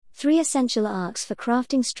3 essential arcs for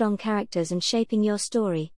crafting strong characters and shaping your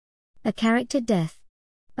story. A character death.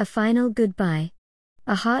 A final goodbye.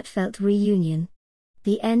 A heartfelt reunion.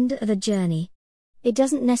 The end of a journey. It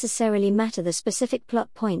doesn't necessarily matter the specific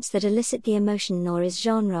plot points that elicit the emotion, nor is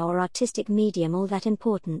genre or artistic medium all that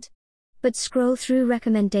important. But scroll through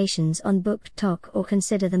recommendations on BookTok or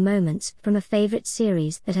consider the moments from a favorite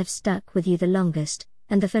series that have stuck with you the longest,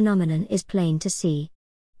 and the phenomenon is plain to see.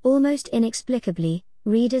 Almost inexplicably,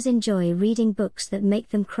 readers enjoy reading books that make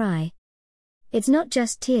them cry. It's not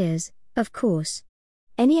just tears, of course.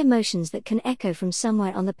 Any emotions that can echo from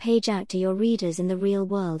somewhere on the page out to your readers in the real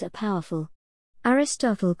world are powerful.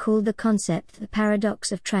 Aristotle called the concept the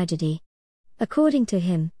paradox of tragedy. According to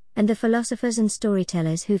him, and the philosophers and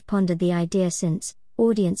storytellers who've pondered the idea since,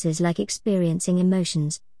 audiences like experiencing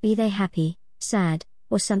emotions, be they happy, sad,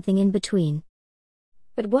 or something in between.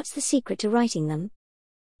 But what's the secret to writing them?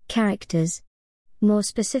 Characters. More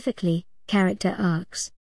specifically, character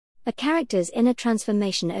arcs. A character's inner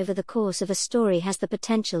transformation over the course of a story has the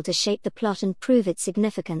potential to shape the plot and prove its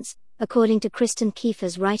significance, according to Kristen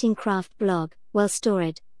Kieffer's writing craft blog,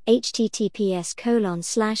 WellStoried,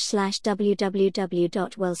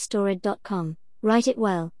 https://www.wellstoried.com. Write it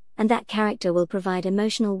well, and that character will provide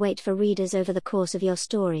emotional weight for readers over the course of your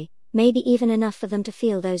story, maybe even enough for them to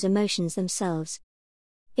feel those emotions themselves.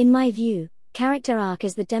 In my view, character arc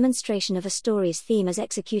is the demonstration of a story's theme as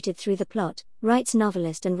executed through the plot, writes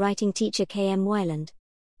novelist and writing teacher K.M. Weiland.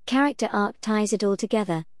 Character arc ties it all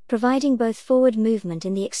together, providing both forward movement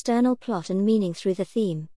in the external plot and meaning through the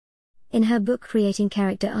theme. In her book Creating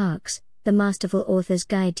Character Arcs, The Masterful Author's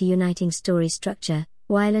Guide to Uniting Story Structure,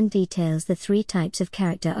 Weiland details the 3 types of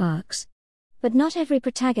character arcs. But not every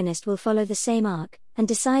protagonist will follow the same arc, and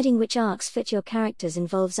deciding which arcs fit your characters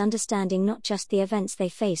involves understanding not just the events they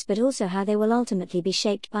face but also how they will ultimately be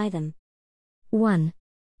shaped by them. 1.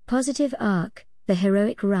 Positive arc, the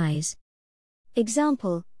heroic rise.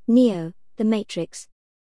 Example, Neo, The Matrix.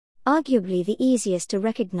 Arguably the easiest to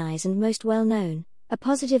recognize and most well-known, a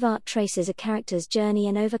positive arc traces a character's journey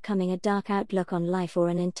in overcoming a dark outlook on life or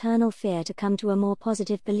an internal fear to come to a more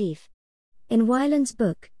positive belief. In Weiland's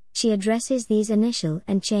book, she addresses these initial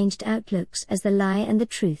and changed outlooks as the lie and the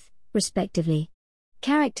truth, respectively.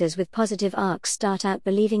 Characters with positive arcs start out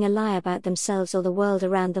believing a lie about themselves or the world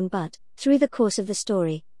around them but, through the course of the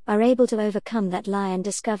story, are able to overcome that lie and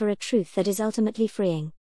discover a truth that is ultimately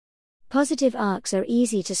freeing. Positive arcs are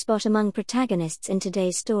easy to spot among protagonists in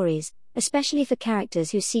today's stories, especially for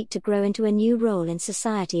characters who seek to grow into a new role in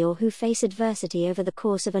society or who face adversity over the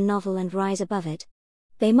course of a novel and rise above it.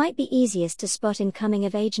 They might be easiest to spot in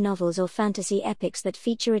coming-of-age novels or fantasy epics that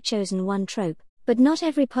feature a chosen one trope, but not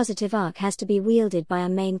every positive arc has to be wielded by a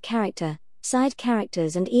main character. Side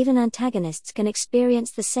characters and even antagonists can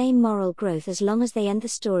experience the same moral growth as long as they end the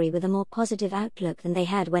story with a more positive outlook than they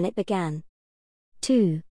had when it began.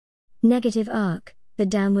 2. Negative arc, the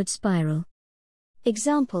downward spiral.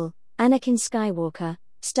 Example, Anakin Skywalker,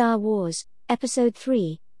 Star Wars, Episode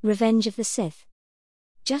 3, Revenge of the Sith.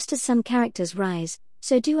 Just as some characters rise,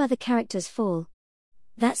 so do other characters fall.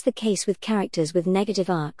 That's the case with characters with negative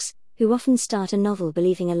arcs, who often start a novel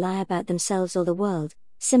believing a lie about themselves or the world,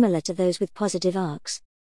 similar to those with positive arcs.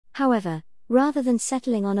 However, rather than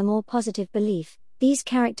settling on a more positive belief, these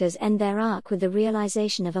characters end their arc with the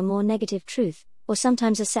realization of a more negative truth, or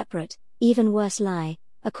sometimes a separate, even worse lie,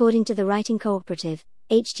 according to the Writing Cooperative,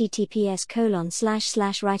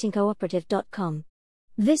 https://writingcooperative.com.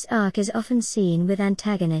 This arc is often seen with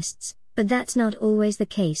antagonists, but that's not always the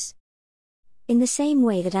case. In the same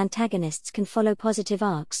way that antagonists can follow positive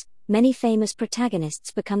arcs, many famous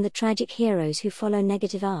protagonists become the tragic heroes who follow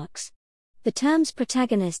negative arcs. The terms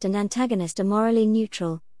protagonist and antagonist are morally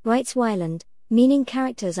neutral, writes Weiland, meaning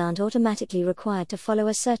characters aren't automatically required to follow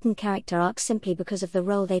a certain character arc simply because of the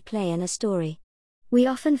role they play in a story. We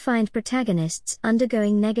often find protagonists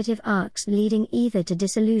undergoing negative arcs leading either to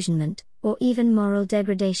disillusionment or even moral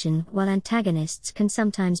degradation, while antagonists can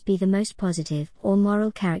sometimes be the most positive or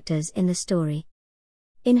moral characters in the story.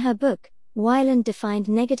 In her book, Weiland defined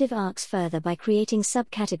negative arcs further by creating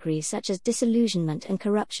subcategories such as disillusionment and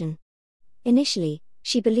corruption. Initially,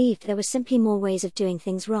 she believed there were simply more ways of doing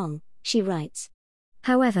things wrong, she writes.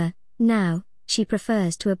 However, now, she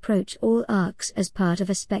prefers to approach all arcs as part of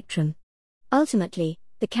a spectrum. Ultimately,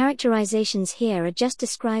 the characterizations here are just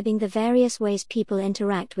describing the various ways people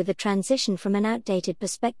interact with the transition from an outdated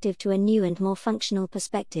perspective to a new and more functional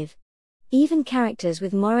perspective. Even characters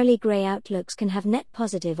with morally grey outlooks can have net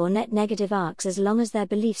positive or net negative arcs as long as their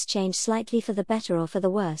beliefs change slightly for the better or for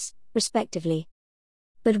the worse, respectively.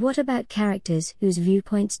 But what about characters whose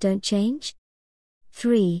viewpoints don't change?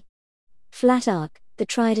 3. Flat arc, the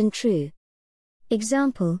tried and true.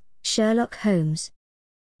 Example, Sherlock Holmes.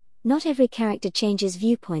 Not every character changes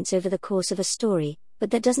viewpoints over the course of a story, but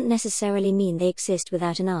that doesn't necessarily mean they exist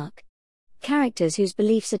without an arc. Characters whose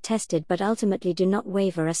beliefs are tested but ultimately do not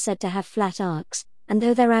waver are said to have flat arcs, and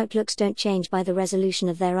though their outlooks don't change by the resolution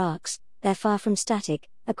of their arcs, they're far from static,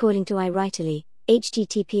 according to iWriterly,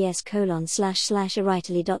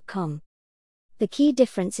 https://iWriterly.com. The key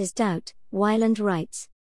difference is doubt, Weiland writes.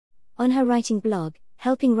 On her writing blog,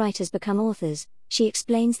 Helping Writers Become Authors, she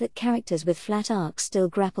explains that characters with flat arcs still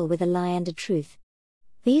grapple with a lie and a truth.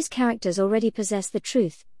 These characters already possess the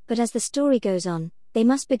truth, but as the story goes on, they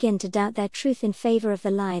must begin to doubt their truth in favor of the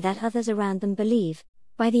lie that others around them believe.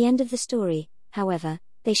 By the end of the story, however,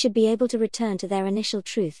 they should be able to return to their initial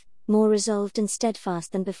truth, more resolved and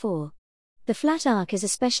steadfast than before. The flat arc is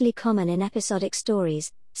especially common in episodic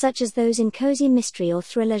stories, such as those in cozy mystery or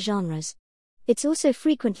thriller genres. It's also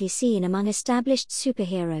frequently seen among established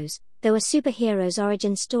superheroes, though a superhero's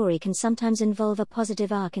origin story can sometimes involve a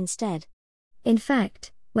positive arc instead. In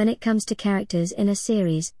fact, when it comes to characters in a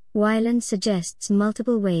series, Weiland suggests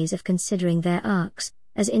multiple ways of considering their arcs,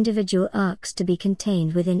 as individual arcs to be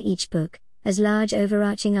contained within each book, as large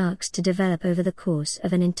overarching arcs to develop over the course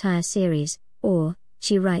of an entire series, or,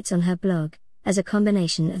 she writes on her blog, as a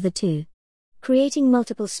combination of the two. Creating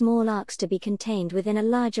multiple small arcs to be contained within a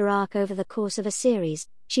larger arc over the course of a series,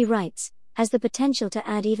 she writes, has the potential to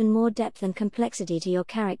add even more depth and complexity to your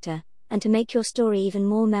character, and to make your story even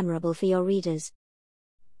more memorable for your readers.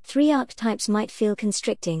 3 archetypes might feel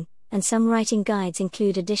constricting, and some writing guides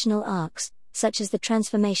include additional arcs, such as the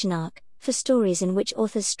transformation arc, for stories in which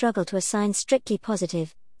authors struggle to assign strictly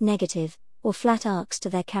positive, negative, or flat arcs to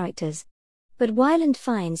their characters. But Weiland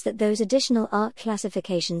finds that those additional arc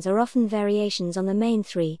classifications are often variations on the main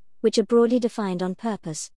 3, which are broadly defined on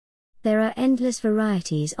purpose. There are endless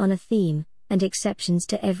varieties on a theme, and exceptions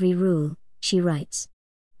to every rule, she writes.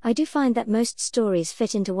 I do find that most stories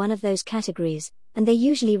fit into one of those categories, and they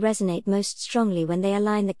usually resonate most strongly when they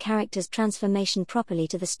align the character's transformation properly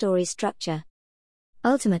to the story's structure.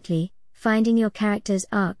 Ultimately, finding your character's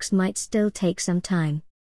arcs might still take some time.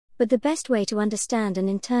 But the best way to understand and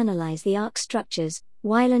internalize the arc structures,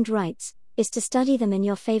 Weiland writes, is to study them in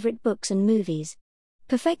your favorite books and movies.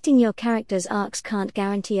 Perfecting your character's arcs can't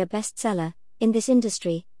guarantee a bestseller. In this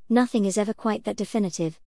industry, nothing is ever quite that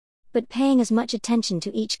definitive. But paying as much attention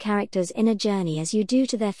to each character's inner journey as you do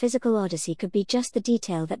to their physical odyssey could be just the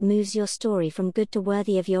detail that moves your story from good to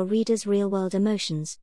worthy of your readers' real-world emotions.